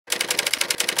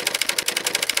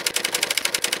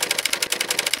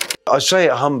I say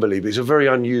it humbly, but it's a very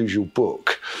unusual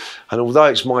book. And although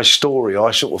it's my story,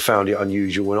 I sort of found it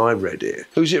unusual when I read it.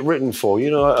 Who's it written for?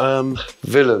 You know,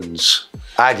 villains,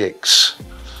 addicts,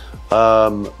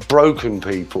 broken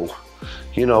people,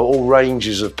 you know, all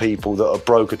ranges of people that are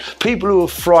broken. People who are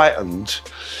frightened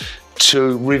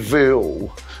to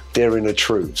reveal their inner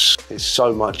truths. There's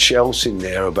so much else in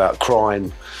there about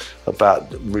crime,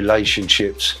 about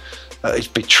relationships, it's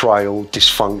betrayal,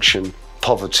 dysfunction,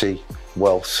 poverty,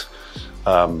 wealth,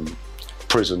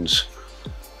 prisons,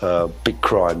 big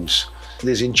crimes.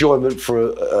 There's enjoyment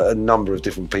for a number of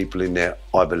different people in there,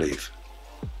 I believe.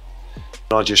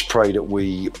 I just pray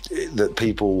that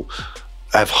people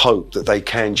have hope that they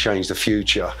can change the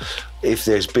future. If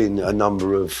there's been a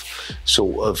number of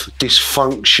sort of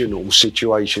dysfunctional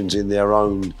situations in their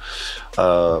own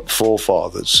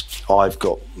forefathers, I've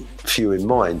got a few in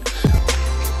mind.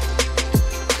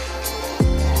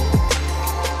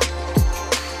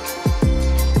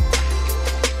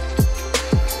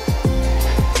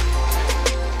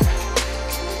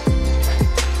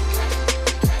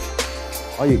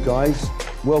 Hiya guys,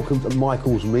 welcome to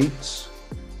Michael's Meets.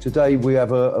 Today we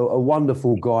have a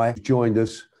wonderful guy joined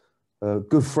us, a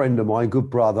good friend of mine, good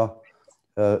brother,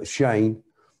 Shane.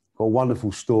 Got a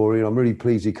wonderful story and I'm really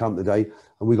pleased he come today.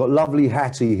 And we've got lovely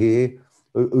Hattie here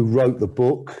who wrote the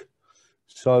book.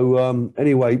 So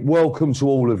anyway, welcome to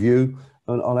all of you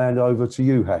and I'll hand over to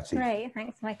you, Hattie. Great,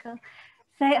 thanks Michael.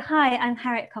 So hi, I'm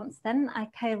Harriet Compston. I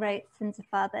co-wrote Sins of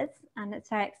Fathers and it's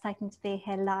very exciting to be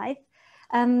here live.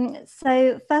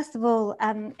 So first of all,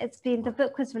 the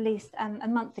book was released a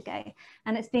month ago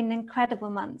and it's been an incredible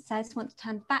month. So I just want to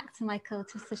turn back to Michael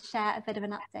just to share a bit of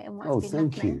an update on what's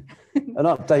been happening. Thank you. An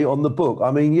update on the book.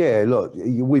 I mean, yeah, look,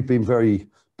 we've been very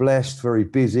blessed, very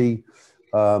busy,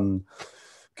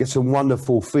 get some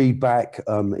wonderful feedback.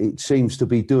 It seems to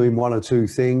be doing one or two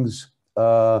things.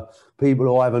 People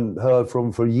who I haven't heard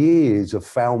from for years have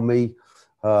found me.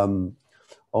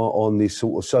 On this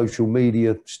sort of social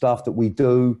media stuff that we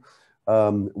do.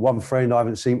 One friend I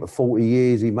haven't seen for 40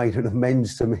 years, he made an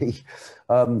amends to me.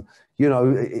 You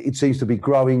know, it seems to be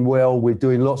growing well. We're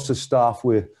doing lots of stuff.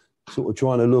 We're sort of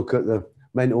trying to look at the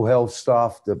mental health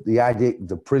stuff, the addict,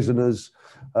 the prisoners,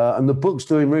 and the book's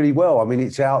doing really well. I mean,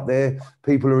 it's out there,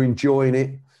 people are enjoying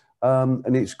it,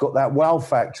 and it's got that wow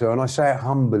factor. And I say it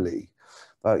humbly,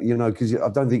 you know, because I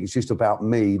don't think it's just about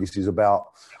me. This is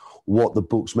about what the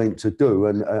book's meant to do,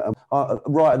 and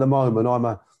right at the moment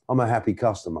I'm a happy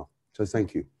customer, so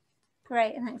thank you.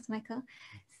 Great, thanks Michael.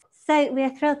 So we are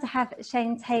thrilled to have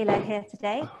Shane Taylor here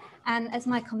today, and as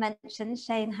Michael mentioned,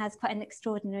 Shane has quite an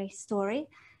extraordinary story.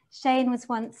 Shane was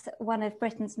once one of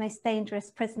Britain's most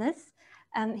dangerous prisoners.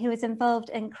 He was involved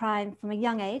in crime from a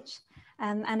young age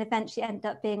and eventually ended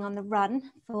up being on the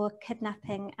run for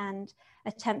kidnapping and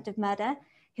attempted murder.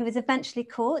 He was eventually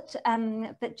caught,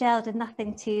 but jail did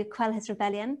nothing to quell his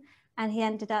rebellion, and he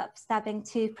ended up stabbing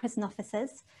 2 prison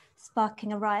officers,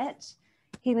 sparking a riot.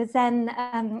 He was then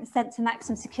sent to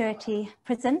maximum security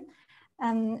prison,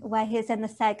 where he was in the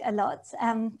seg a lot,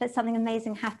 but something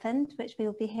amazing happened, which we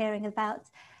will be hearing about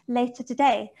later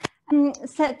today.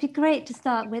 So it'd be great to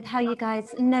start with how you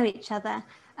guys know each other.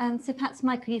 So perhaps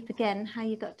Michael, you begin, how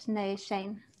you got to know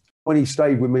Shane. When he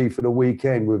stayed with me for the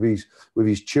weekend with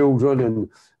his children,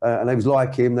 and they was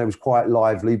like him, they was quite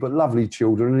lively but lovely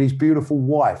children, and his beautiful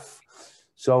wife.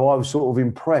 So I was sort of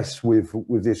impressed with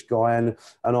this guy, and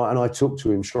I took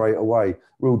to him straight away.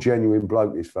 Real genuine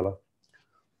bloke, this fella.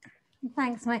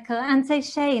 Thanks, Michael. And so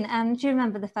Shane, do you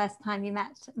remember the first time you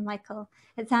met Michael?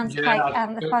 It sounds like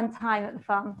a fun time at the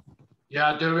farm.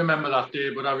 Yeah, I do remember that day,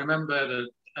 but I remember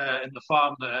that in the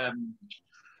farm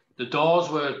the doors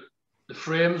were. The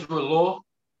frames were low,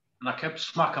 and I kept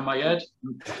smacking my head.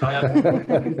 I had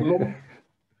a lump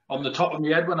on the top of my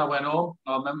head when I went home.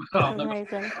 I remember.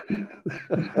 Amazing.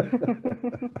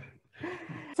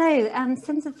 So,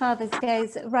 Sins of Fathers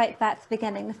goes right back to the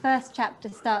beginning. The first chapter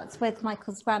starts with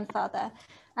Michael's grandfather,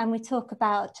 and we talk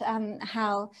about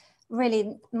how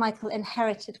really Michael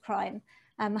inherited crime,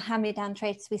 hand-me-down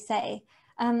traits, we say.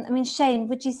 I mean, Shane,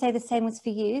 would you say the same was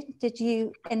for you? Did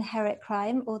you inherit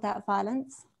crime or that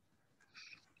violence?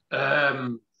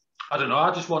 I don't know,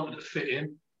 I just wanted to fit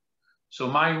in. So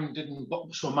mine didn't,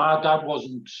 so my dad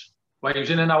wasn't, well, he was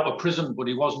in and out of prison, but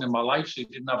he wasn't in my life, so he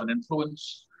didn't have an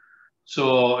influence.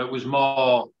 So it was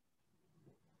more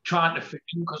trying to fit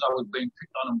in because I was being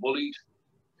picked on and bullied.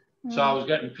 So I was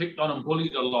getting picked on and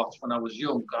bullied a lot when I was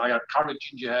young. I had carrot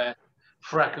ginger hair,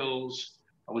 freckles,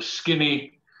 I was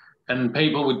skinny, and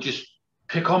people would just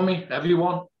pick on me,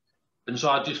 everyone. And so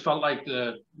I just felt like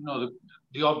the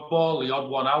oddball, the odd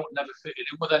one out, never fitted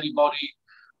in with anybody.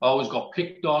 I always got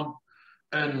picked on.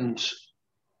 And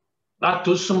that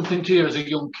does something to you as a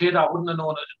young kid. I wouldn't have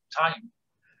known at the time.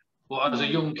 But as a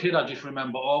young kid, I just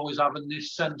remember always having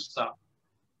this sense that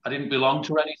I didn't belong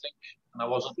to anything and I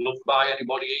wasn't loved by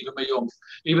anybody,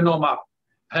 even though my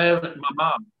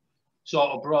mum,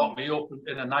 sort of brought me up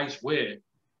in a nice way,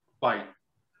 like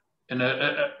in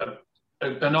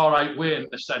an all right way, in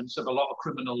the sense of a lot of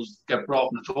criminals get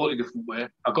brought in a totally different way.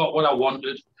 I got what I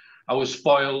wanted. I was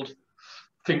spoiled,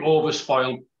 I think over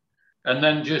spoiled. And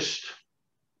then just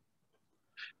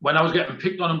when I was getting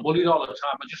picked on and bullied all the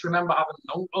time, I just remember having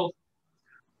an uncle.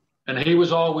 And he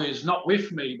was always not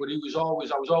with me, but I was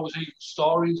always hearing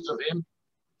stories of him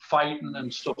fighting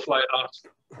and stuff like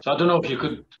that. So I don't know if you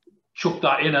could chuck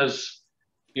that in as,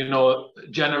 you know, a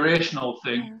generational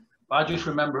thing. Yeah. But I just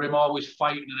remember him always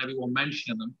fighting and everyone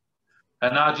mentioning them.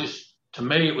 And to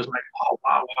me, it was like, oh,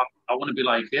 wow, I want to be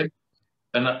like him.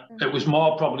 And it was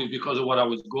more probably because of what I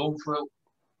was going through.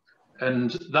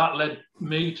 And that led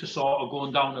me to sort of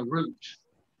going down a route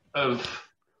of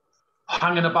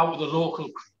hanging about with the local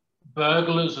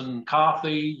burglars and car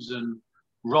thieves and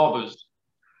robbers.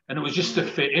 And it was just to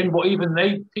fit in. But even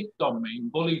they picked on me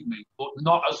and bullied me, but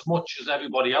not as much as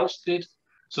everybody else did.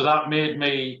 So that made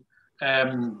me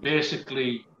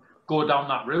basically go down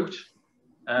that route.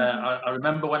 I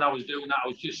remember when I was doing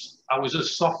that, I was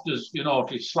as soft as, you know,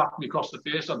 if you slapped me across the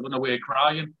face, I'd run away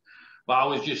crying. But I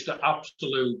was just an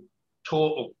absolute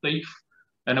total thief.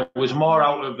 And it was more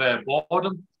out of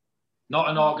boredom, not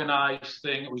an organised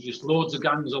thing. It was just loads of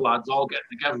gangs of lads all getting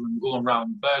together and going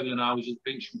around burgling houses,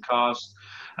 pinching cars.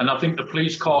 And I think the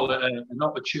police call it an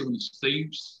opportunist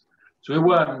thieves. So we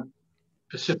weren't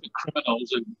Pacific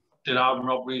criminals who did armed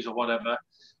robberies or whatever.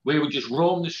 We would just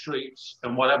roam the streets,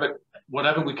 and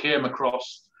whatever we came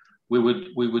across, we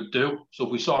would do. So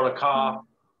if we saw a car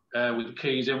with the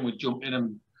keys in, we'd jump in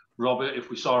and rob it. If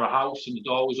we saw a house and the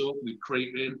door was open, we'd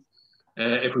creep in.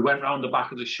 If we went round the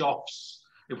back of the shops,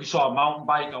 if we saw a mountain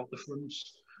bike out the front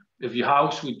of your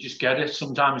house, we'd just get it,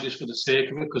 sometimes just for the sake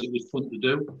of it, because it was fun to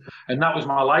do. And that was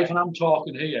my life. And I'm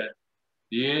talking here,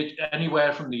 the age,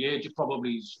 anywhere from the age of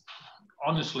probably,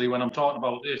 honestly, when I'm talking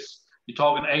about this, you're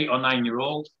talking 8 or 9 year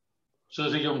old. So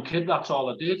as a young kid, that's all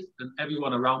I did. And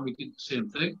everyone around me did the same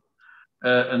thing.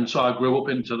 And so I grew up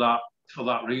into that for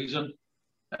that reason.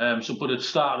 But it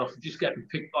started off just getting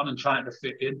picked on and trying to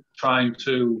fit in, trying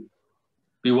to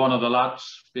be one of the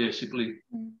lads, basically.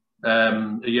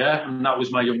 Yeah, and that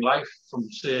was my young life from,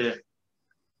 say,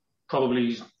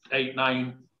 probably 8,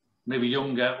 9, maybe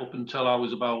younger, up until I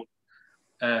was about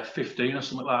 15 or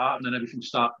something like that, and then everything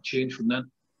started to change from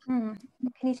then. Can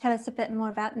you tell us a bit more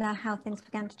about now how things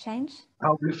began to change?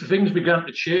 How things began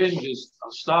to change is I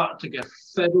started to get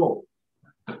fed up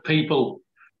of people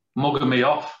mugging me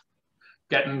off,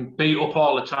 getting beat up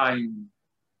all the time,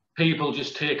 people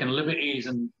just taking liberties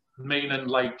and meaning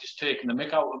like just taking the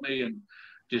mick out of me and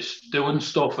just doing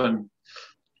stuff. And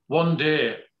one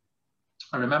day,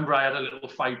 I remember I had a little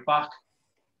fight back,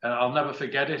 and I'll never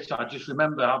forget it. I just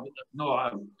remember,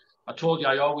 I told you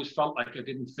I always felt like I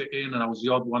didn't fit in and I was the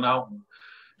odd one out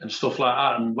and stuff like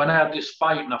that. And when I had this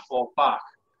fight and I fought back,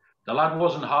 the lad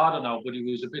wasn't harder now, but he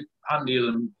was a bit handier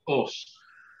than us.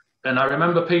 And I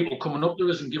remember people coming up to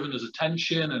us and giving us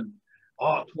attention and,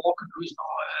 talking to us,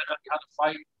 he had a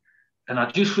fight. And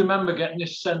I just remember getting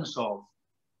this sense of,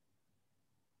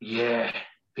 yeah,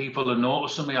 people are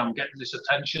noticing me, I'm getting this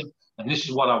attention, and this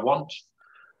is what I want.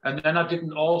 And then I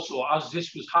didn't also, as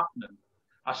this was happening,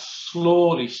 I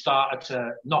slowly started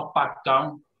to knock back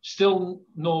down. Still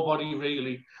nobody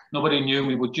knew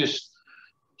me, but just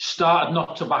started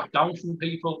not to back down from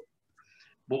people.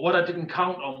 But what I didn't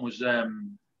count on was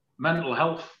mental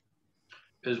health.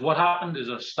 Because what happened is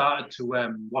I started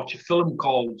to watch a film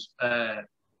called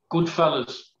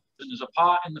Goodfellas. And there's a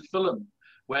part in the film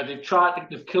where they've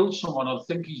killed someone or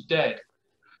think he's dead.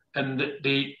 And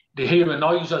they hear a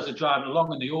noise as they're driving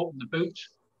along, and they open the boot.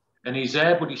 And he's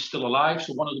there, but he's still alive.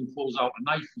 So one of them pulls out a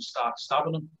knife and starts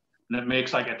stabbing him. And it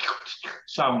makes like a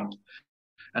sound.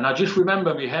 And I just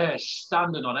remember my hair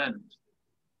standing on end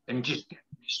and just getting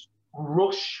this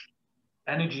rush,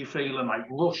 energy feeling like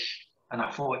rush. And I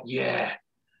thought, yeah,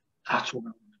 that's what I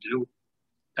want to do.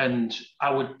 And I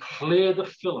would play the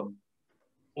film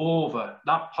over,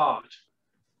 that part,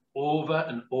 over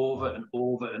and over and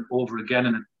over and over again.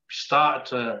 And it started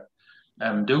to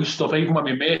do stuff. Even when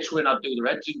my mates were in, I'd do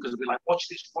their heads in, because I'd be like, watch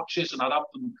this. And I'd have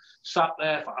them sat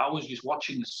there for hours just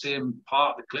watching the same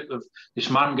part of the clip of this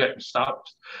man getting stabbed.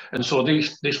 And so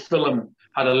this film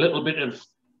had a little bit of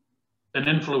an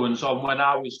influence on when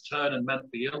I was turning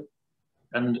mentally ill.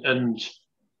 And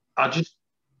I just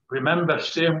remember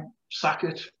saying, sack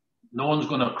it, no one's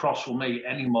going to cross with me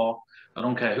anymore. I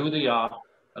don't care who they are.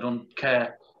 I don't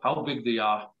care how big they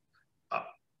are.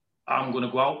 I'm going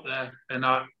to go out there. And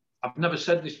I've never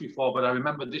said this before, but I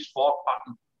remember this thought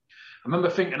pattern. I remember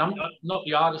thinking, I'm not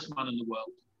the hardest man in the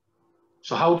world.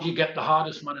 So how do you get the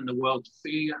hardest man in the world to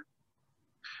fear you?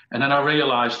 And then I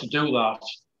realized to do that,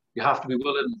 you have to be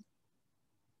willing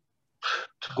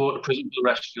to go to prison for the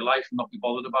rest of your life and not be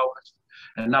bothered about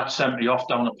it. And that sent me off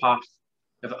down a path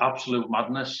of absolute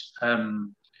madness.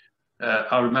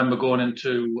 I remember going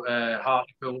into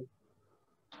Hartlepool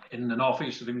in the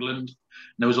northeast of England.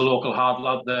 And there was a local hard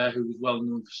lad there who was well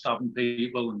known for stabbing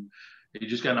people, and he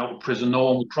just getting out of prison. No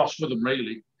one would cross with him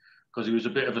really, because he was a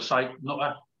bit of a psych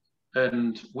nutter.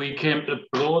 And we came to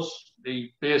blows.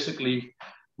 We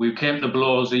came to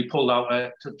blows. He pulled out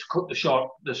to cut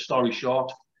the story short.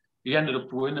 He ended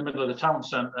up, we're in the middle of the town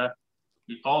centre.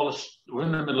 We're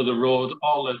in the middle of the road.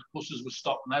 All the buses were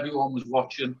stopped and everyone was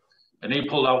watching. And he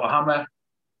pulled out a hammer.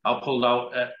 I pulled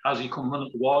out, as he come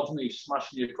running towards me, he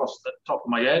smashed me across the top of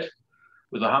my head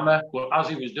with a hammer. But as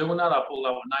he was doing that, I pulled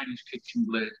out a 9-inch kitchen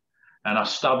blade and I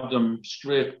stabbed him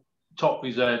straight top of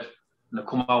his head, and I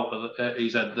come out of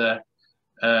his head there.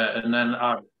 And then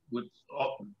I would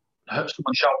have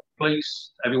someone shout,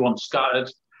 police, everyone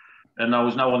scattered, and I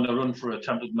was now on the run for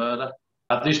attempted murder.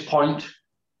 At this point,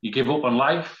 you give up on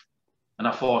life, and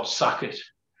I thought, sack it.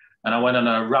 And I went on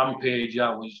a rampage.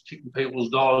 I was kicking people's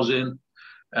doors in.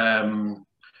 I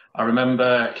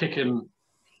remember kicking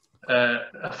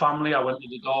a family. I went to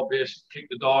the door base, kicked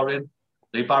the door in.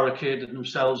 They barricaded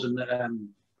themselves in the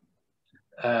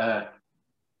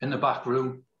back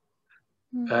room.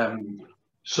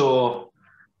 So,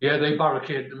 yeah, they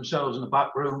barricaded themselves in the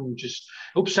back room. Just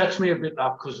upsets me a bit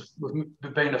that, because with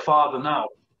being a father now,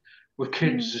 with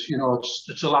kids, you know, it's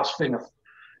the last thing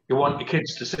you want your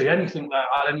kids to see anything like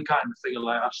that, any kind of feel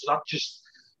like that. So that just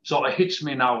sort of hits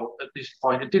me now at this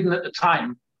point. It didn't at the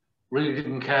time, really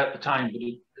didn't care at the time, but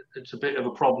it's a bit of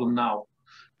a problem now.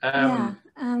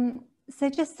 So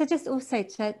just also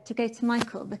to go to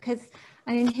Michael, because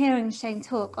I mean, hearing Shane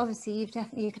talk, obviously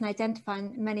you can identify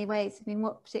in many ways. I mean,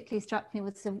 what particularly struck me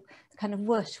was the kind of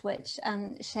whoosh which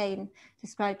Shane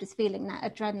described as feeling, that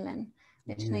adrenaline,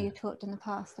 which I know you've talked in the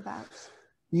past about.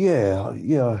 Yeah,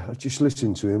 I just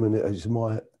listened to him, and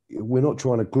we're not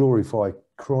trying to glorify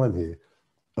crime here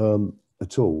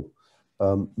at all.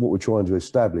 What we're trying to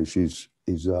establish is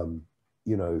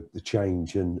you know, the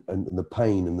change and the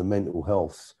pain and the mental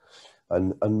health.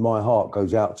 And my heart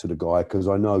goes out to the guy, because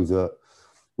I know that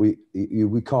we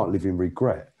can't live in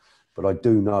regret, but I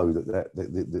do know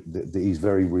that he's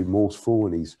very remorseful,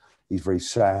 and he's very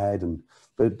sad,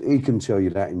 but he can tell you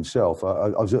that himself. I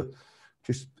was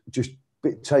just a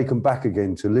bit taken back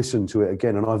again to listen to it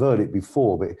again, and I've heard it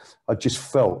before, but I just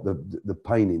felt the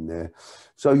pain in there.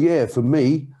 So yeah, for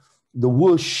me, the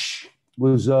whoosh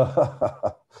was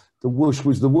the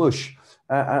whoosh,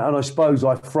 and I suppose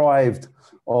I thrived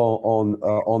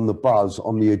on the buzz,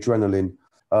 on the adrenaline.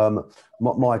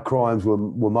 My crimes were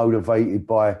motivated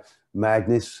by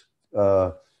madness,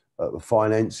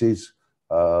 finances,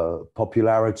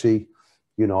 popularity.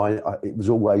 You know, it was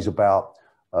always about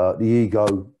the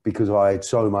ego, because I had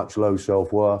so much low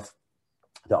self-worth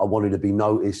that I wanted to be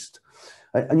noticed.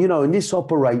 And you know, and this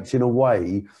operates in a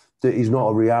way that is not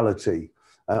a reality.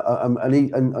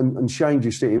 And Shane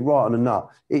just hit it right on the nut.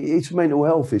 It's mental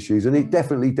health issues, and it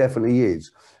definitely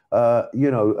is.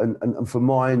 You know, and for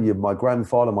mine, my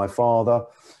grandfather, my father,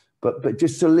 but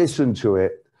just to listen to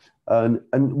it, and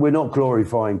we're not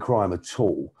glorifying crime at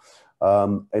all,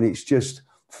 and it's just,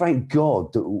 thank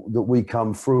God that we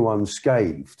come through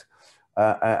unscathed,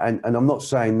 and I'm not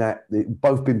saying that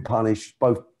both been punished,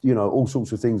 both, you know, all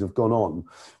sorts of things have gone on,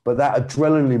 but that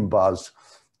adrenaline buzz,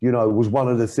 you know, was one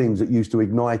of the things that used to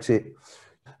ignite it.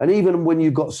 And even when you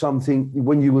got something,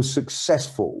 when you were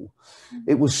successful,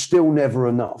 it was still never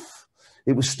enough.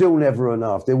 It was still never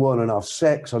enough. There weren't enough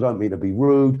sex. I don't mean to be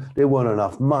rude. There weren't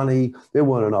enough money. There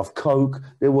weren't enough coke.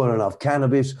 There weren't enough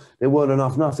cannabis. There weren't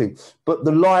enough nothing. But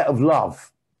the light of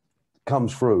love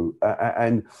comes through.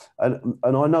 And I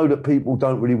know that people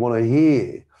don't really want to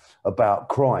hear about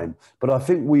crime, but I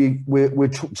think we're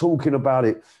talking about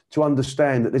it to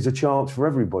understand that there's a chance for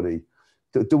everybody.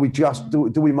 Do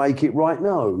we make it right?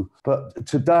 No. But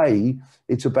today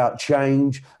it's about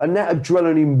change, and that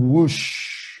adrenaline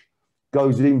whoosh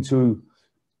goes into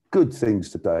good things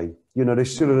today. You know,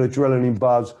 there's still an adrenaline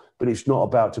buzz, but it's not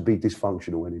about to be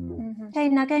dysfunctional anymore.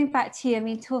 Shane, now going back to you, I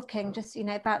mean, talking just, you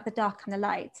know, about the dark and the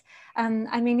light.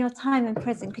 I mean, your time in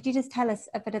prison, could you just tell us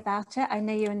a bit about it? I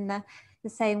know you're in the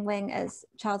same wing as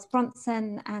Charles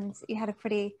Bronson, and you had a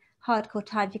pretty hardcore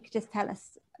time. You could just tell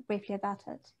us briefly about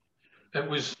it. It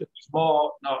was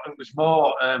more, no, it was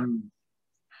more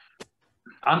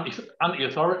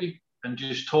anti-authority and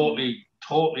just totally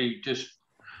just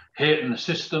hating the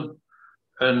system.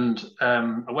 And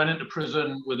I went into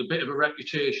prison with a bit of a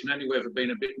reputation anyway for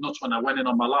being a bit nuts when I went in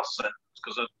on my last sentence,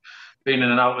 because I'd been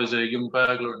in and out as a young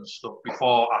burglar and stuff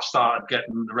before I started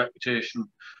getting the reputation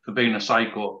for being a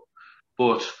psycho.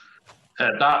 But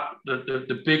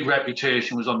the big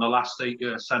reputation was on the last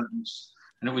 8-year sentence,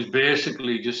 and it was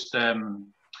basically just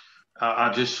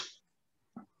I just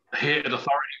hated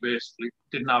authority. Basically,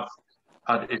 didn't have.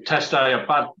 I had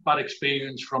bad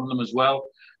experience from them as well,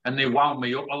 and they wound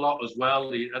me up a lot as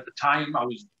well. At the time, I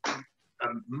was a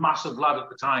massive lad at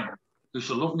the time who used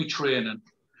to love me training,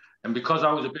 and because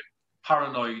I was a bit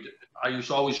paranoid, I used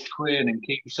to always train and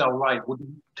keep myself right.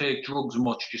 Wouldn't take drugs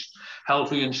much, just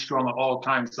healthy and strong at all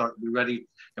times, so I could be ready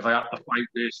if I had to fight.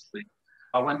 Basically,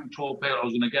 I went and told Peter I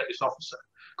was going to get this officer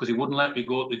because he wouldn't let me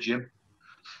go to the gym,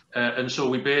 and so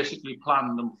we basically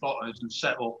planned and plotted and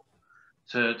set up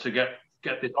to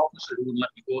get this officer who wouldn't let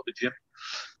me go to the gym.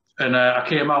 And I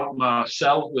came out of my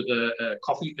cell with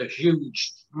a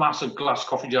huge, massive glass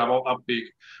coffee jar about that big,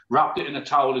 wrapped it in a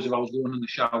towel as if I was going in the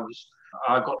showers.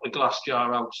 I got the glass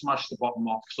jar out, smashed the bottom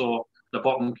off, so the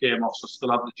bottom came off, so I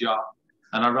still had the jar.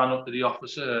 And I ran up to the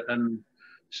officer and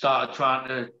started trying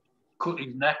to cut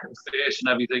his neck and face and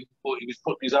everything, but he was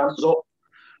putting his hands up.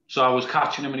 So I was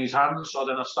catching him in his hands, so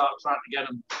then I started trying to get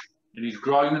him in his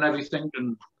groin and everything,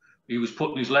 and he was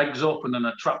putting his legs up, and then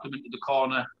I trapped him into the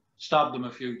corner, stabbed him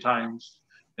a few times.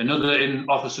 Another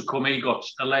officer come, he got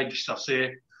alleged, I say.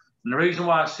 And the reason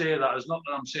why I say that is not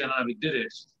that I'm saying I never did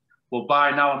it, but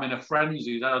by now I'm in a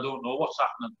frenzy that I don't know what's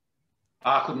happening.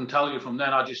 I couldn't tell you from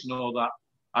then. I just know that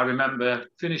I remember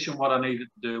finishing what I needed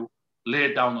to do,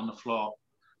 laid down on the floor,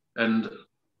 and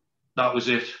that was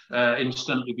it.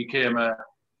 Instantly became a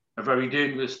very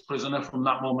dangerous prisoner from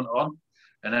that moment on,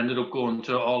 and ended up going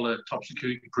to all the top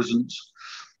security prisons.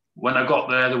 When I got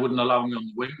there, they wouldn't allow me on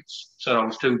the wings, so I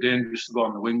was too dangerous to go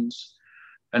on the wings.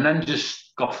 And then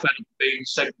just got fed up being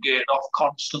segregated off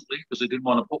constantly because they didn't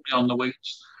want to put me on the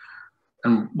wings,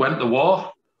 and went to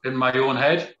war in my own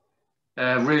head,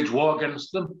 waged war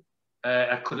against them.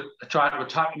 I tried to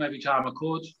attack them every time I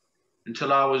could,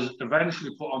 until I was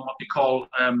eventually put on what they call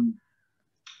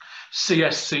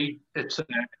CSC. It's a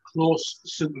close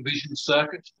supervision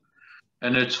circuit,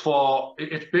 and it's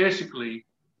basically,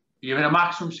 you're in a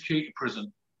maximum security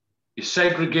prison. You're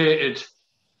segregated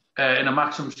in a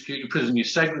maximum security prison. You're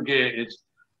segregated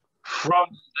from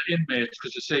the inmates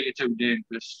because they say you're too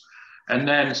dangerous. And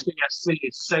then CSC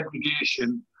is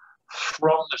segregation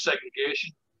from the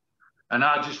segregation. And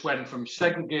I just went from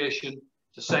segregation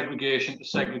to segregation to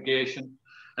segregation.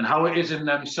 And how it is in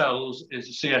them cells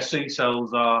is the CSC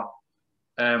cells are,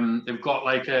 they've got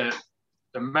like a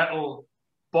metal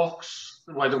box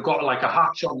where they've got like a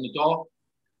hatch on the door.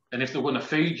 And if they're going to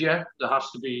feed you, there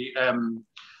has to be,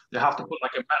 they have to put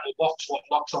like a metal box what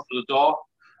locks onto the door,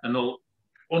 and they'll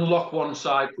unlock one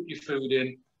side, put your food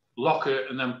in, lock it,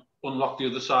 and then unlock the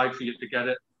other side for you to get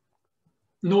it.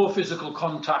 No physical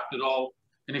contact at all.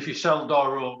 And if your cell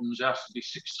door opens, there has to be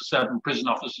 6 to 7 prison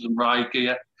officers in riot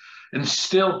gear. And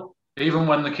still, even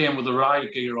when they came with the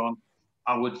riot gear on,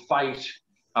 I would fight,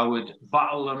 I would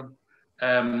battle them.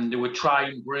 They would try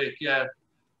and break you.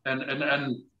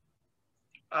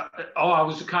 I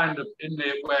was the kind of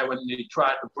inmate where when they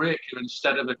tried to break you,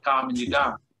 instead of it calming you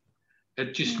down,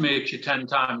 it just makes you 10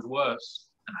 times worse.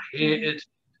 And I hated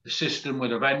the system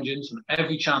with a vengeance, and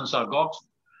every chance I got,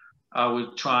 I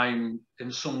would try and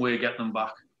in some way get them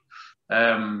back.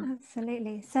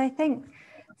 Absolutely. So I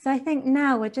think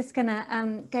now we're just going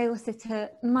to go also to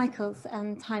Michael's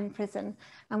time in prison,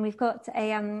 and we've got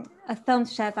a film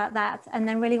to share about that, and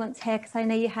then really want to hear, because I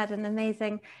know you had an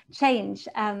amazing change.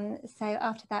 So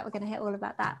after that, we're going to hear all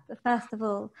about that. But first of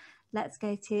all, let's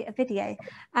go to a video.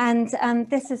 And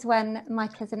this is when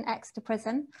Michael is in Exeter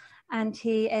prison, and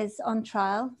he is on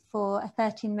trial for a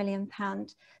 £13 million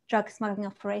drug smuggling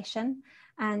operation.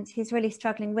 And he's really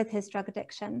struggling with his drug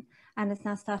addiction and has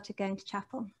now started going to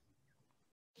chapel.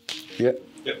 Yeah.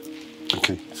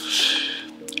 Okay.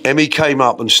 Emmy came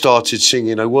up and started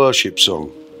singing a worship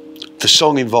song. The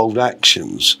song involved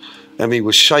actions. Emmy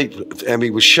was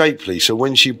shapely, so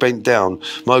when she bent down,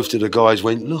 most of the guys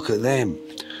went, "Look at them."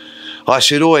 I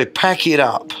said, "Oi, pack it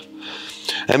up."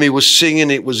 Emmy was singing,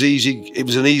 it was easy. It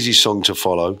was an easy song to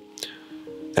follow.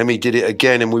 Emmy did it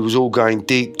again, and we was all going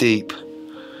deep, deep.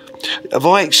 Have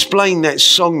I explained that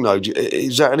song, though?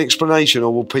 Is that an explanation,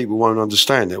 or will people won't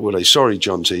understand it, will they? Sorry,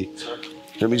 John T.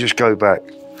 Let me just go back.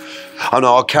 Oh,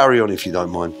 no, I'll carry on if you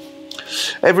don't mind.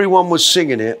 Everyone was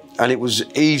singing it, and it was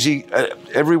easy.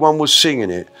 Everyone was singing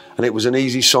it, and it was an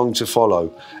easy song to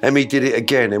follow. Emmy did it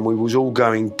again, and we was all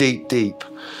going deep, deep.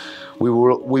 We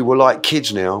were like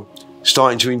kids now,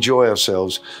 starting to enjoy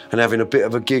ourselves and having a bit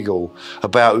of a giggle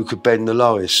about who could bend the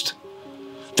lowest.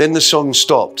 Then the song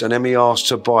stopped, and Emmy asked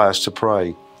Tobias to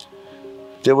pray.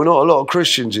 There were not a lot of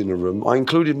Christians in the room. I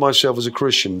included myself as a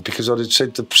Christian because I'd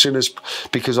said the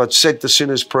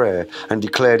sinner's prayer and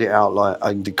declared it out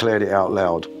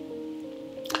loud.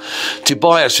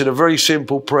 Tobias said a very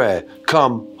simple prayer: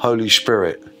 "Come, Holy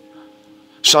Spirit."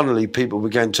 Suddenly, people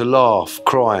began to laugh,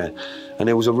 cry, and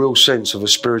there was a real sense of a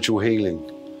spiritual healing.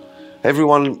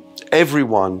 Everyone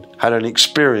had an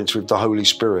experience with the Holy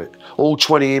Spirit. All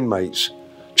 20 inmates,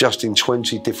 just in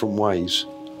 20 different ways.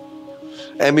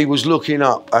 Emmy was looking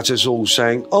up at us all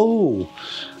saying, "Oh,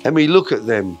 Emmy, look at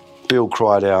them," Bill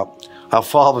cried out. "Our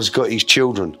father's got his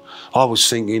children." I was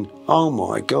thinking, oh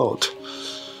my God.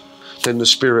 Then the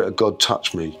Spirit of God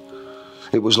touched me.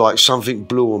 It was like something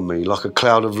blew on me, like a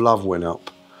cloud of love went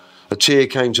up. A tear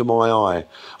came to my eye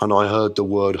and I heard the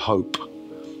word hope.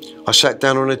 I sat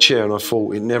down on a chair and I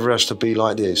thought, it never has to be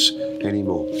like this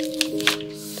anymore.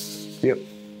 Yep.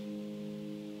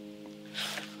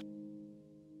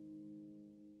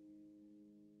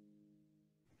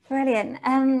 Brilliant.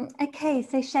 Okay,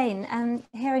 so Shane,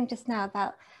 hearing just now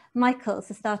about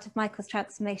the start of Michael's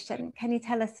transformation, can you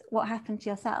tell us what happened to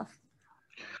yourself?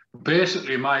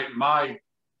 Basically, my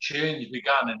change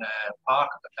began in a park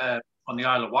on the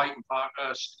Isle of Wight in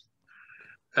Parkhurst,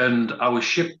 and I was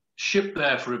shipped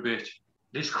there for a bit.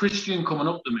 This Christian coming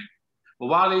up to me, but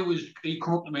while he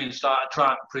come up to me and started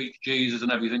trying to preach Jesus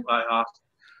and everything like that,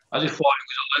 I just thought he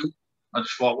was a loot. I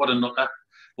just thought, what a nutter.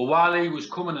 But while he was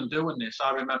coming and doing this,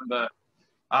 I remember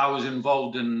I was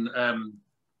involved in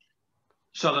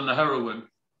selling the heroin,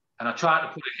 and I tried to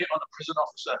put a hit on a prison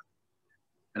officer,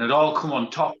 and it all come on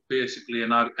top basically,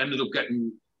 and I ended up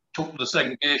getting took to the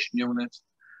segregation unit,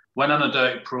 went on a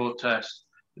dirty protest,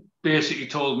 basically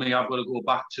told me I've got to go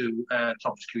back to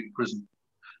top security prison.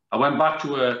 I went back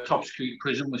to a top security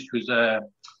prison, which was,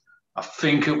 I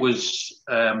think it was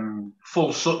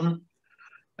Full Sutton,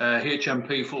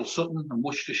 HMP Full Sutton in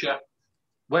Worcestershire.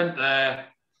 Went there,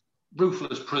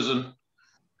 ruthless prison,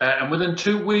 and within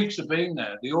 2 weeks of being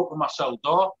there, they opened my cell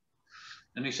door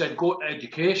and they said, go to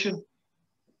education.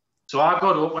 So I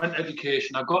got up, went to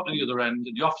education, I got to the other end,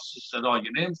 and the officer said, oh,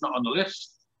 your name's not on the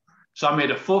list. So I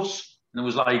made a fuss, and it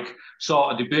was like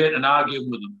sort of debate and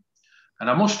arguing with them. And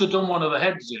I must have done one of the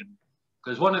heads in,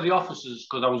 because one of the officers,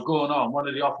 because I was going on, one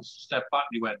of the officers stepped back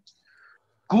and he went,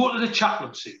 go to the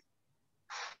chaplaincy.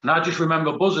 And I just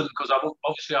remember buzzing, because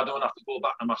obviously I don't have to go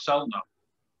back to my cell now.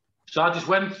 So I just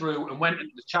went through and went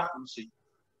into the chaplaincy.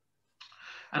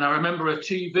 And I remember a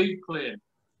TV playing,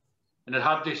 and it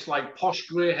had this like posh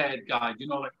grey-haired guy, you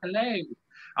know, like, hello.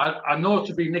 I know it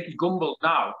to be Nicky Gumbel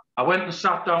now. I went and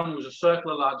sat down, there was a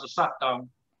circle of lads, I sat down,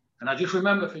 and I just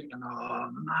remember thinking, oh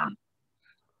man,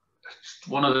 it's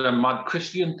one of them mad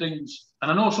Christian things.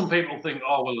 And I know some people think,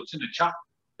 oh, well, it's in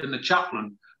the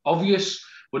chaplain, obvious,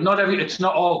 but it's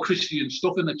not all Christian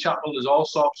stuff in the chapel, there's all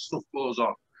sorts of stuff goes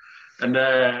on. And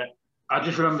I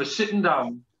just remember sitting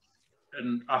down,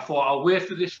 and I thought, I'll wait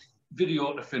for this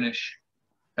video to finish.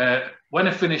 When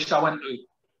it finished, I went to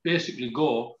basically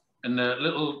go, and the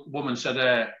little woman said,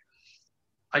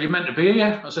 are you meant to be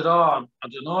here? I said, oh, I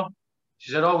don't know.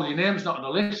 She said, oh, well, your name's not on the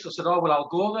list. I said, oh, well, I'll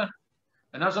go there.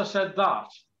 And as I said that,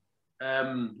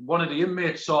 one of the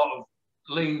inmates sort of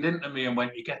leaned into me and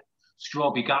went, you get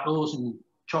strawberry gatos and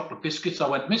chocolate biscuits. I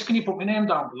went, miss, can you put my name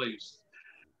down, please?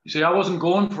 You see, I wasn't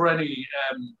going for any,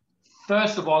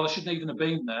 first of all, I shouldn't even have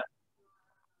been there.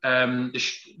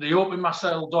 They opened my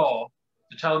cell door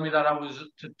to tell me that I was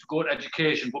to go to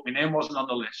education, but my name wasn't on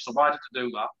the list. So why did they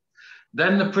do that?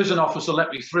 Then the prison officer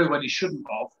let me through when he shouldn't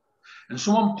have. And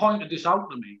someone pointed this out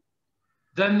to me.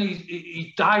 Then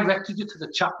he directed it to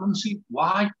the chaplaincy.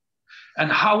 Why?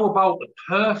 And how about the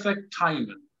perfect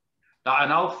timing that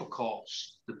an alpha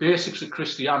course, the basics of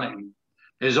Christianity,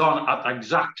 is on at the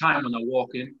exact time when I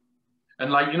walk in.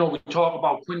 And like, you know, we talk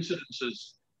about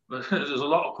coincidences, but there's a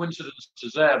lot of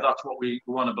coincidences there, if that's what we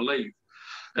want to believe.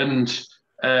 And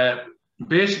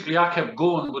basically I kept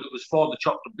going, but it was for the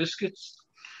chocolate biscuits.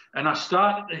 And I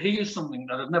started to hear something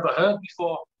that I'd never heard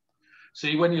before.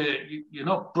 See, when you're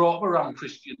not brought up around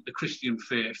the Christian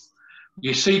faith,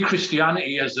 you see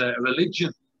Christianity as a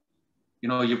religion. You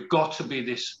know, you've got to be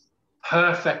this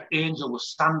perfect angel with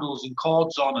sandals and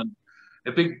cords on and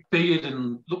a big beard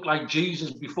and look like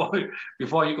Jesus before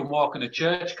you can walk in a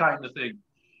church kind of thing.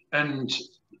 And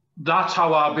that's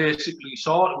how I basically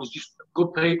saw it. It was just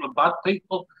good people and bad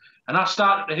people. And I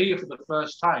started to hear for the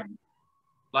first time,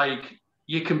 like,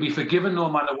 you can be forgiven no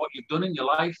matter what you've done in your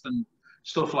life and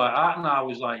stuff like that. And I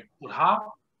was like, but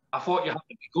how? I thought you had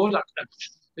to be good. I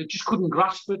just couldn't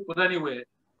grasp it. But anyway,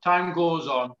 time goes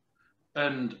on,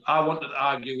 and I wanted to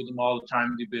argue with them all the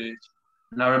time, debate.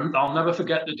 And I'll never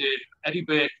forget the day Eddie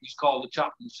Baker, he's called the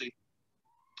chaplaincy,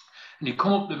 and he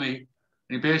come up to me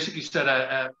and he basically said,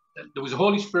 there was a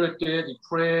Holy Spirit day, they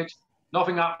prayed,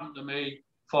 nothing happened to me,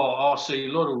 for RC,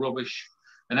 a load of rubbish.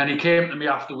 And then he came to me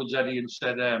afterwards, Eddie, and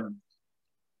said,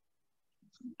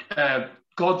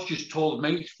 God's just told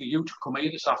me for you to come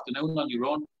here this afternoon on your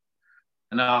own.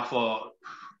 And I thought,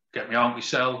 get me out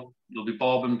myself, there'll be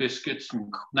bourbon biscuits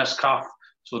and Nescafe,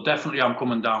 so definitely I'm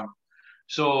coming down.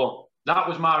 So that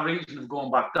was my reason of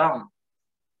going back down.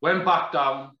 Went back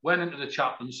down, went into the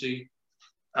chaplaincy.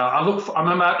 I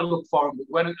remember I had to look for him, but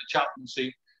went into the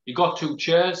chaplaincy. He got 2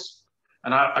 chairs,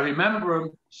 and I remember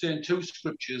him saying 2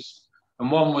 scriptures,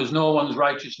 and one was, no one's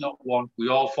righteous, not one. We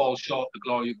all fall short of the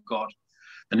glory of God.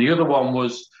 And the other one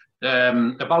was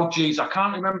about Jesus. I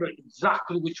can't remember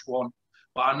exactly which one,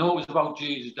 but I know it was about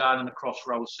Jesus dying on the cross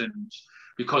for our sins,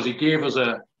 because he gave us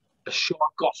a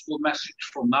short gospel message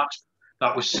from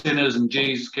that we're sinners and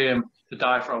Jesus came to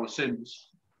die for our sins.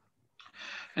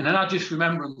 And then I just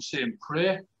remember him saying,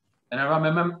 pray. And I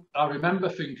remember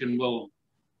thinking, well,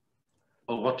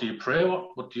 what do you pray?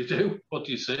 What do you do? What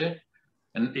do you say?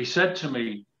 And he said to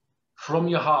me, from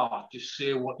your heart, just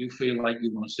say what you feel like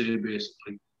you want to say,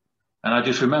 basically. And I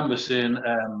just remember saying,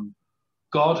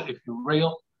 God, if you're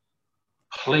real,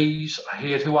 please, I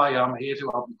hate who I am, I hate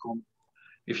who I've become.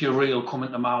 If you're real, come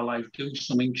into my life, do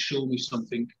something, show me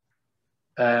something.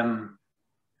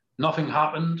 Nothing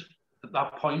happened at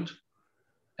that point.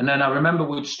 And then I remember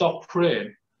we'd stopped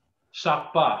praying,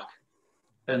 sat back,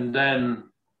 and then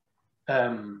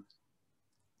I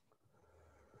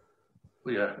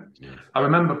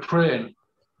remember praying,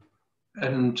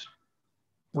 and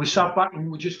we sat back and we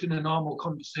were just in a normal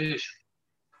conversation.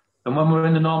 And when we were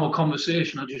in the normal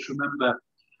conversation, I just remember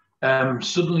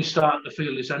suddenly starting to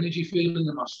feel this energy feeling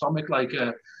in my stomach, like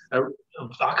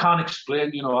I can't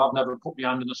explain, you know, I've never put my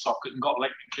hand in a socket and got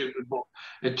electrocuted, but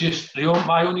it just,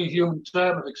 my only human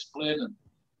term of explaining,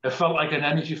 it felt like an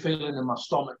energy feeling in my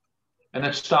stomach. And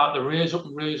it started to raise up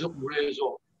and raise up and raise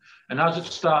up. And as it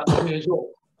started to raise up,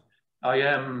 I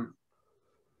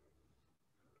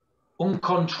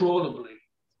uncontrollably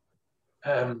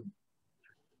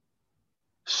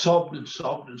sobbed and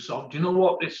sobbed and sobbed. You know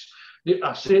what?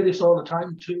 I say this all the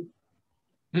time too.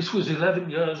 This was 11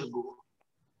 years ago,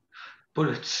 but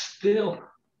it still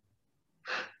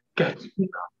gets me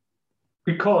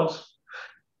because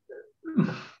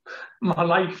my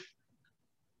life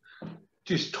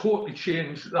just totally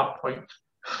changed at that point.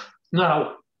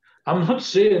 Now, I'm not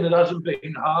saying it hasn't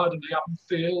been hard and I haven't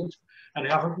failed and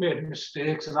I haven't made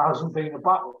mistakes and it hasn't been a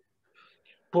battle,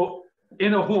 but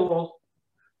in a whole,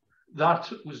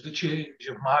 that was the change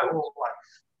of my whole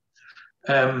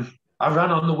life. I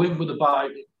ran on the wing with the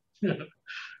Bible.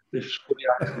 It's funny,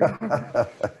 actually.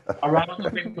 I ran on the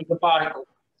wing with the Bible.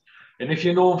 And if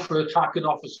you're known for attacking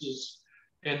officers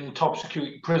in top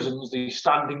security prisons, they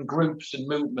stand in groups and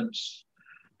movements.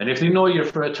 And if they know you're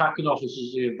for attacking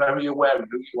officers, they're very aware of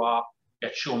who you are,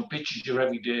 get shown pictures of you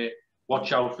every day,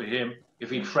 watch out for him.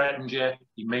 If he threatens you,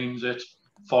 he means it,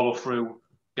 follow through,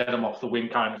 get him off the wing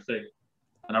kind of thing.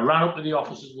 And I ran up to the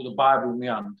officers with a Bible in my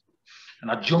hand,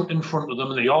 and I jumped in front of them,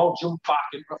 and they all jumped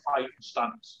back into a fighting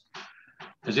stance,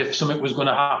 as if something was going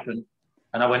to happen.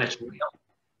 And I went, it's real.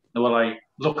 They were like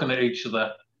looking at each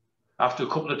other. After a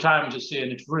couple of times of saying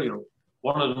it's real,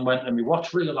 one of them went to me,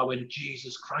 what's real? I went,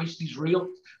 Jesus Christ, he's real.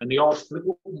 And they all split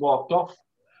up and walked off.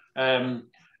 And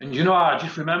you know, I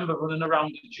just remember running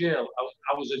around the jail.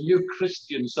 I was a new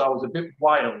Christian, so I was a bit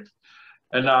wild.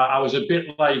 And I was a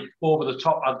bit like over the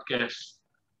top, I'd guess.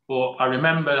 But I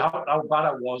remember how bad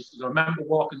I was. I remember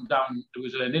walking down, there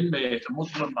was an inmate, a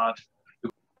Muslim lad,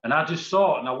 and I just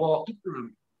saw it, and I walked up to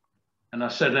him. And I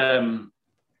said,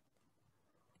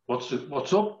 what's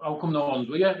up? How come no one's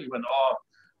with you? He went, oh,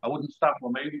 I wouldn't stand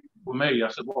with me. I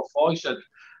said, what for? He said,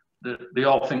 they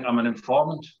all think I'm an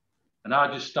informant. And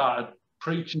I just started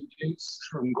preaching Jesus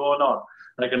from going on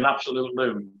like an absolute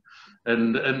loon.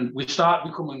 And we started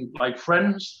becoming like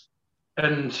friends.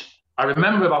 And I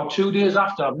remember about 2 days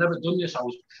after, I've never done this, I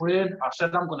was praying. I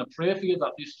said, I'm going to pray for you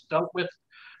that this is dealt with.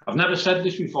 I've never said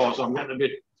this before, so I'm getting a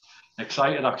bit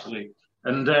excited, actually.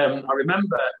 And I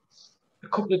remember a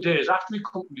couple of days after he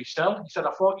come to me cell, he said,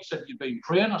 I thought you said you'd been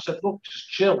praying. I said, look, just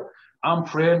chill. I'm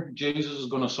praying. Jesus is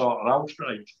going to sort it out,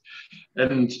 right?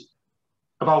 And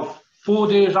about 4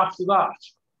 days after that,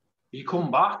 he come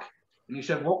back and he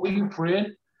said, what were you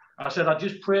praying? I said, I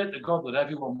just prayed to God that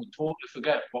everyone would totally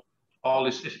forget what all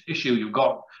this issue you've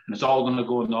got, and it's all going to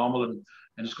go normal, and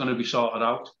it's going to be sorted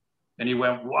out. And he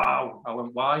went, wow. I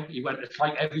went, why? He went, it's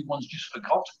like everyone's just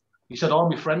forgot. He said, all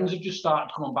my friends have just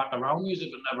started coming back around me as if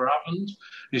it never happened.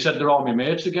 He said, they're all my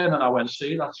mates again. And I went,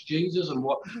 see, that's Jesus. And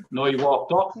what? No, he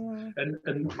walked off.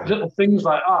 And little things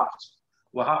like that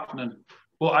were happening.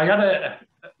 But I had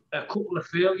a couple of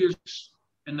failures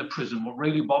in the prison. What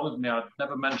really bothered me, I'd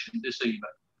never mentioned this either.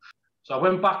 So I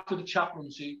went back to the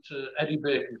chaplaincy, to Eddie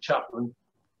Baker, the chaplain,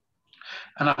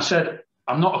 and I said,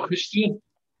 I'm not a Christian.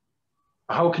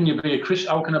 How can you be a Christian?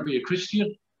 How can I be a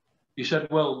Christian? He said,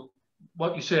 well,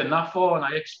 what are you saying that for? And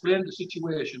I explained the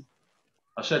situation.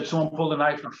 I said, someone pulled a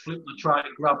knife and I flipped and I tried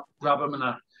to grab him,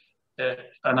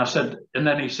 and I said, and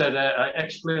then he said, I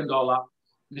explained all that.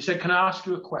 And he said, can I ask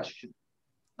you a question?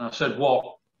 And I said,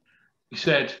 what? He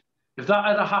said, if that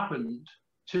had happened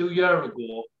 2 years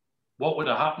ago, what would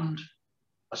have happened?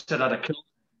 I said, I'd have killed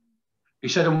him. He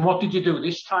said, and what did you do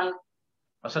this time?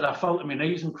 I said, I fell to my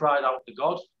knees and cried out to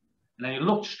God. And then he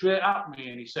looked straight at me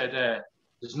and he said,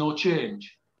 there's no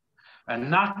change.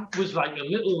 And that was like a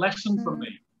little lesson for me,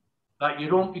 that you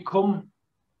don't become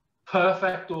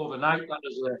perfect overnight, that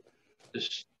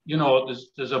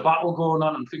there's a battle going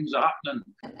on and things are happening.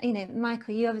 You know,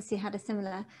 Michael, you obviously had a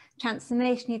similar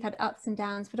transformation. You've had ups and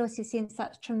downs, but also you've seen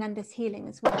such tremendous healing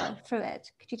as well through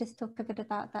it. Could you just talk a bit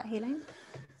about that healing?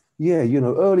 Yeah, you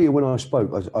know, earlier when I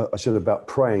spoke, I said about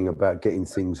praying about getting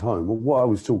things home. Well, what I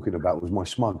was talking about was my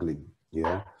smuggling,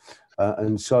 yeah.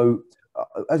 And so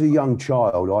as a young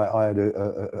child, I had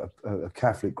a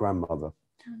Catholic grandmother,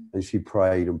 and she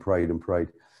prayed and prayed and prayed.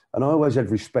 And I always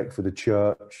had respect for the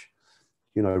church,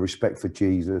 you know, respect for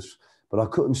Jesus, but I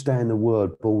couldn't stand the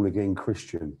word born again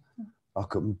Christian. I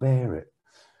couldn't bear it.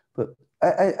 But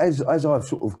as I've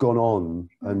sort of gone on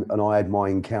and I had my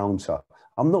encounter,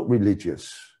 I'm not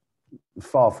religious,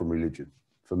 far from religion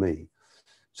for me.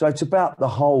 So it's about the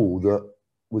hole that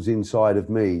was inside of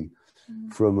me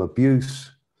from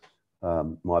abuse,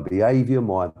 my behavior,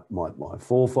 my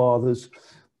forefathers,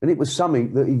 and it was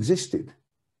something that existed.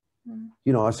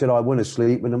 You know, I said I went to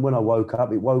sleep, and then when I woke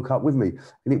up, it woke up with me,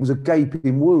 and it was a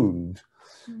gaping wound.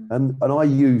 And I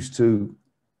used to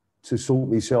sort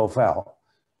myself out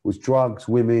was drugs,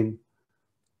 women,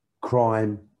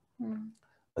 crime,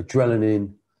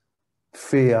 adrenaline,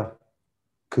 fear,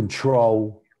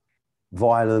 control,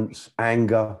 violence,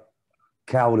 anger,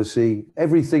 cowardice,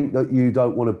 everything that you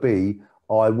don't want to be,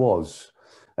 I was.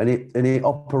 And it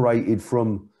operated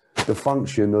from the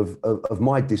function of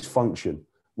my dysfunction,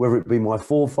 whether it be my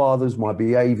forefathers, my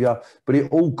behavior, but it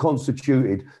all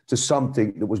constituted to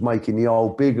something that was making the hole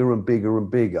bigger and bigger and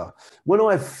bigger. When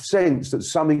I sensed that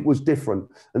something was different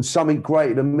and something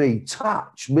greater than me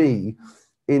touched me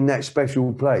in that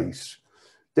special place,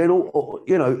 then,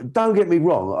 you know, don't get me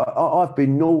wrong, I've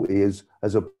been naughty as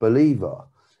a believer.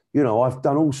 You know, I've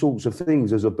done all sorts of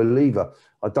things as a believer.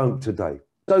 I don't today.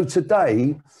 So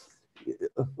today,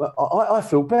 I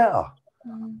feel better.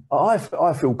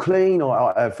 I feel clean.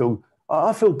 I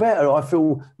feel better. I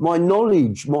feel my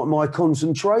knowledge, my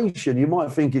concentration. You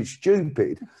might think it's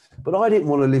stupid, but I didn't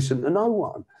want to listen to no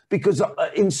one, because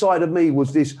inside of me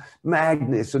was this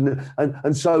madness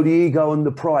and so the ego and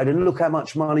the pride, and look how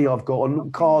much money I've got and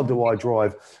what car do I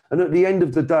drive. And at the end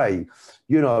of the day,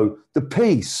 you know, the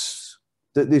peace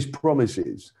that this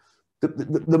promises, the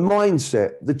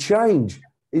mindset, the change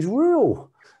is real.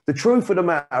 The truth of the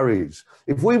matter is,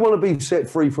 if we want to be set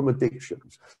free from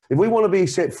addictions, if we want to be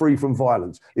set free from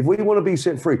violence, if we want to be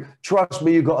set free, trust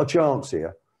me, you've got a chance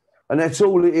here. And that's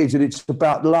all it is. And it's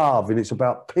about love and it's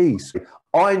about peace.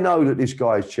 I know that this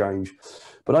guy's changed,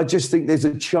 but I just think there's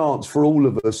a chance for all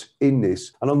of us in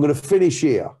this. And I'm going to finish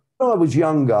here. When I was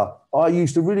younger, I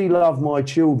used to really love my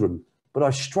children, but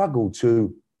I struggled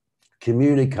to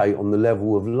communicate on the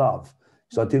level of love.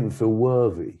 So I didn't feel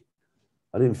worthy.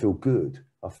 I didn't feel good.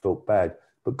 I felt bad.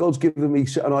 But God's given me,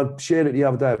 and I shared it the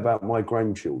other day about my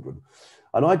grandchildren.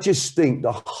 And I just think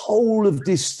the whole of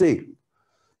this thing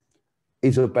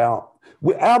is about,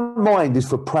 our mind is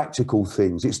for practical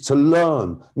things. It's to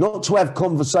learn, not to have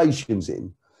conversations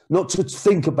in, not to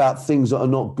think about things that are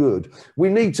not good. We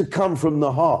need to come from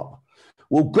the heart.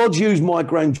 Well, God's used my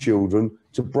grandchildren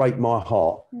to break my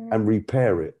heart and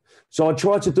repair it. So I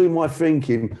try to do my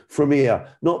thinking from here,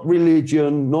 not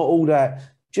religion, not all that,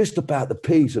 just about the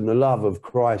peace and the love of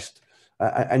Christ.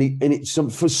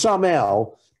 For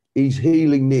somehow he's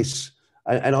healing this.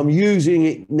 And I'm using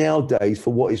it nowadays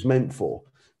for what it's meant for,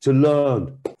 to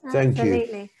learn. Thank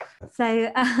you.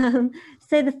 Absolutely.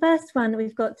 So the first one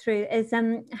we've got through is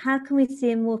how can we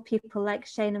see more people like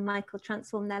Shane and Michael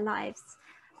transform their lives?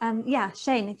 Yeah,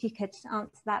 Shane, if you could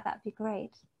answer that, that'd be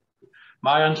great.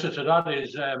 My answer to that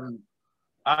is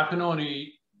I can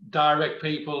only direct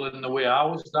people in the way I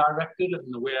was directed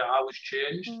and the way I was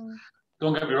changed.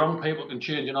 Don't get me wrong, people can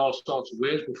change in all sorts of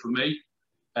ways, but for me,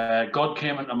 God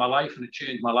came into my life and it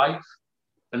changed my life.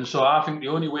 And so I think the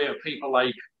only way of people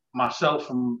like myself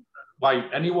and like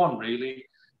anyone really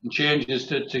can change is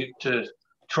to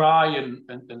try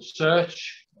and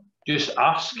search, just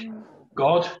ask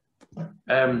God.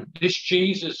 This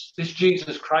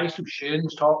Jesus Christ who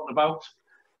Shane's talking about,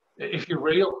 if you're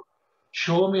real,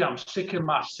 show me. I'm sick of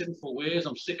my sinful ways.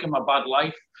 I'm sick of my bad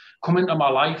life. Come into my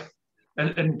life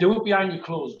and do it behind your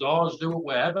closed doors. Do it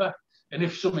wherever. And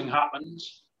if something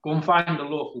happens, go and find a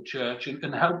local church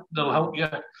and help. They'll help you.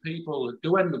 People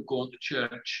do end up going to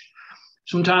church.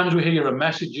 Sometimes we hear a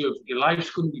message of your life's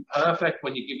going to be perfect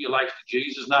when you give your life to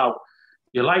Jesus. Now,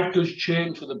 your life does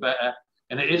change for the better,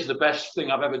 and it is the best thing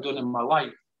I've ever done in my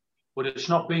life, but it's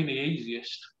not been the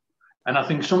easiest. And I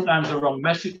think sometimes the wrong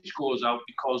message goes out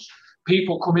because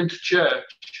people come into church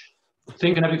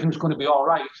thinking everything's going to be all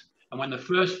right. And when the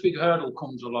first big hurdle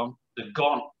comes along, they're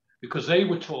gone because they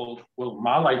were told, well,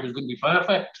 my life is going to be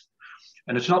perfect.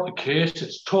 And it's not the case.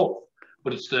 It's tough,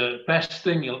 but it's the best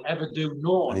thing you'll ever do,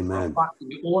 knowing for a fact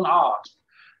in your own heart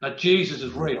that Jesus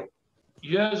is real.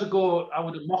 Years ago, I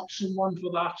would have mocked someone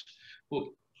for that, but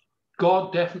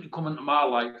God definitely come into my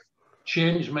life,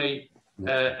 changed me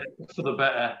for the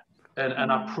better.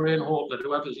 And I pray and hope that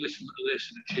whoever's listening to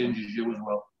this, it changes you as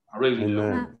well. I really do.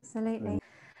 Absolutely.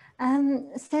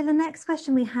 So the next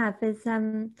question we have is,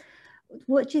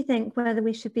 what do you think, whether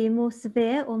we should be more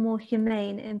severe or more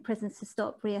humane in prisons to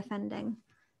stop reoffending?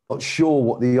 Not sure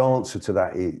what the answer to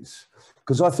that is,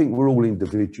 because I think we're all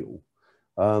individual.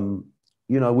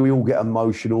 You know, we all get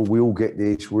emotional, we all get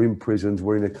this, we're in prisons,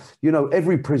 we're in a, you know,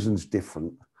 every prison's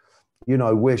different. You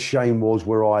know, where Shane was,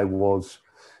 where I was.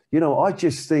 You know, I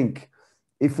just think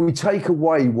if we take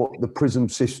away what the prison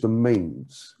system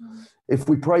means, if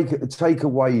we take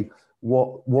away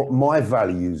what my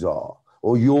values are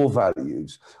or your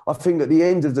values, I think at the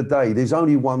end of the day, there's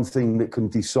only one thing that can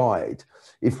decide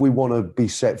if we want to be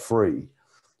set free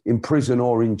in prison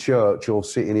or in church or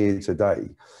sitting here today,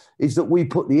 is that we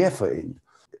put the effort in.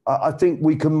 I think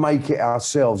we can make it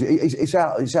ourselves. It's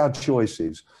our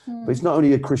choices. But it's not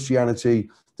only a Christianity.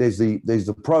 There's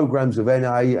the programs of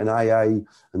NA and AA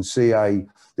and CA.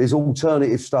 There's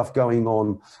alternative stuff going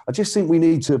on. I just think we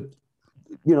need to,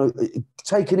 you know,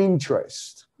 take an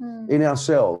interest in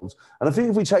ourselves. And I think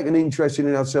if we take an interest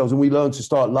in ourselves and we learn to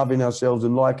start loving ourselves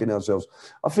and liking ourselves,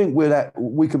 I think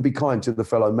we can be kind to the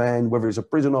fellow man, whether it's a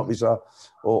prison officer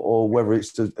or whether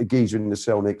it's a geezer in the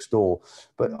cell next door.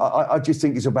 But I just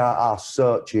think it's about us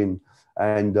searching,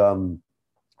 and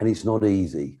it's not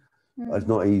easy. It's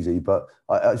not easy, but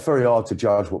it's very hard to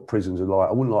judge what prisons are like.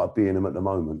 I wouldn't like to be in them at the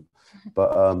moment,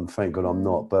 but thank God I'm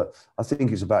not. But I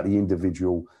think it's about the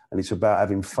individual, and it's about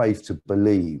having faith to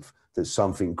believe that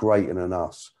something greater than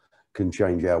us can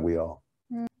change how we are.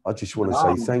 I just want to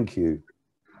say thank you.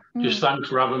 Just thanks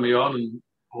for having me on, and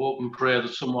hope and pray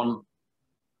that someone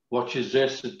watches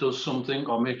this, that does something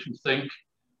or makes them think,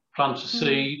 plants a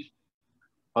seed,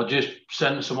 or just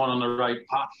sends someone on the right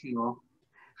path, you know.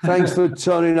 Thanks for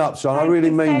turning up, son. I really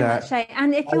mean that. Shane.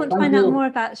 And if you want to find out more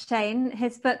about Shane,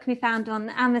 his book can be found on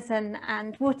Amazon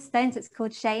and Waterstones. It's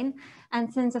called Shane.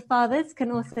 And Sins of Fathers can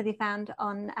also be found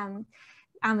on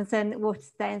Amazon,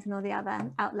 Waterstones, and all the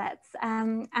other outlets.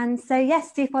 And so,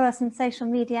 yes, do follow us on social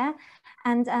media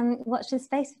and watch this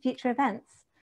space for future events.